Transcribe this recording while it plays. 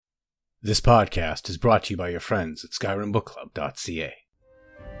This podcast is brought to you by your friends at SkyrimBookClub.ca.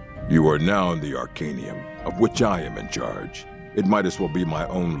 You are now in the Arcanium, of which I am in charge. It might as well be my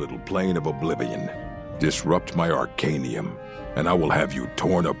own little plane of oblivion. Disrupt my Arcanium, and I will have you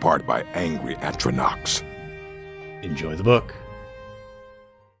torn apart by angry Atronachs. Enjoy the book.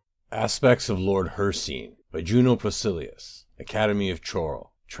 Aspects of Lord Hircine by Juno Procilius, Academy of Chorrol.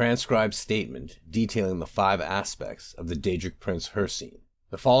 Transcribed statement detailing the 5 aspects of the Daedric Prince Hircine.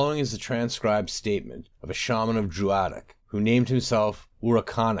 The following is the transcribed statement of a shaman of Druadic who named himself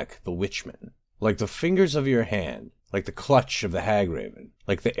Urakanik the Witchman. Like the fingers of your hand, like the clutch of the Hagraven,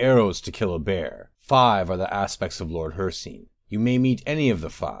 like the arrows to kill a bear, 5 are the aspects of Lord Hircine. You may meet any of the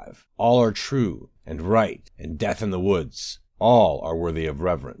 5. All are true and right, and death in the woods. All are worthy of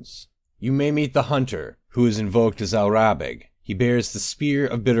reverence. You may meet the hunter, who is invoked as Alrabeg. He bears the spear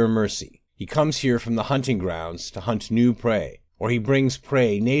of bitter mercy. He comes here from the hunting grounds to hunt new prey, or he brings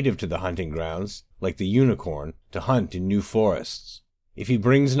prey native to the hunting grounds, like the unicorn, to hunt in new forests. If he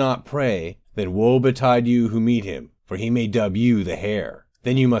brings not prey, then woe betide you who meet him, for he may dub you the hare.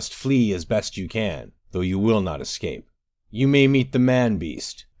 Then you must flee as best you can, though you will not escape. You may meet the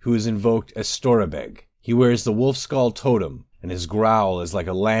man-beast, who is invoked as Storabeg. He wears the wolf-skull totem, and his growl is like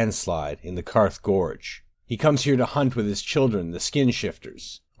a landslide in the Karth Gorge. He comes here to hunt with his children, the skin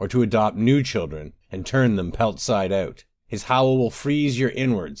shifters, or to adopt new children and turn them pelt side out. His howl will freeze your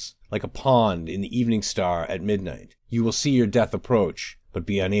inwards, like a pond in the evening star at midnight. You will see your death approach, but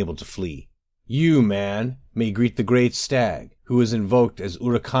be unable to flee. You, man, may greet the great stag, who is invoked as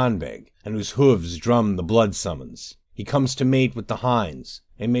Urakanbeg, and whose hooves drum the blood summons. He comes to mate with the hinds,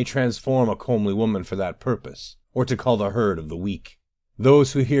 and may transform a comely woman for that purpose, or to call the herd of the weak.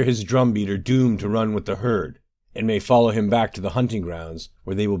 Those who hear his drumbeat are doomed to run with the herd, and may follow him back to the hunting grounds,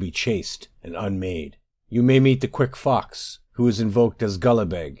 where they will be chased and unmade. You may meet the quick fox, who is invoked as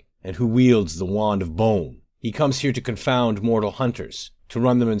Gullabeg, and who wields the wand of bone. He comes here to confound mortal hunters, to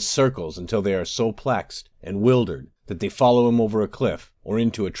run them in circles until they are so plexed and wildered that they follow him over a cliff or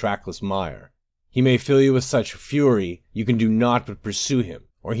into a trackless mire. He may fill you with such fury you can do naught but pursue him,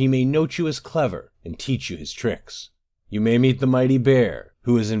 or he may note you as clever and teach you his tricks. You may meet the mighty bear,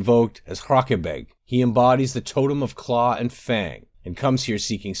 who is invoked as Hrakebeg. He embodies the totem of claw and fang, and comes here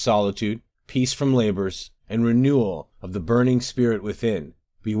seeking solitude, peace from labors, and renewal of the burning spirit within.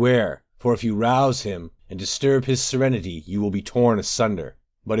 Beware, for if you rouse him and disturb his serenity, you will be torn asunder.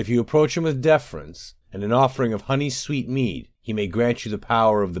 But if you approach him with deference, and an offering of honey-sweet mead, he may grant you the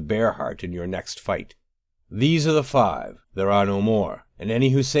power of the bear heart in your next fight. These are the 5, there are no more, and any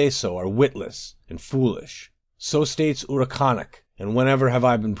who say so are witless and foolish. So states Urakanik, and whenever have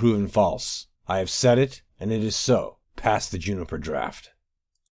I been proven false? I have said it, and it is so. Pass the Juniper draft.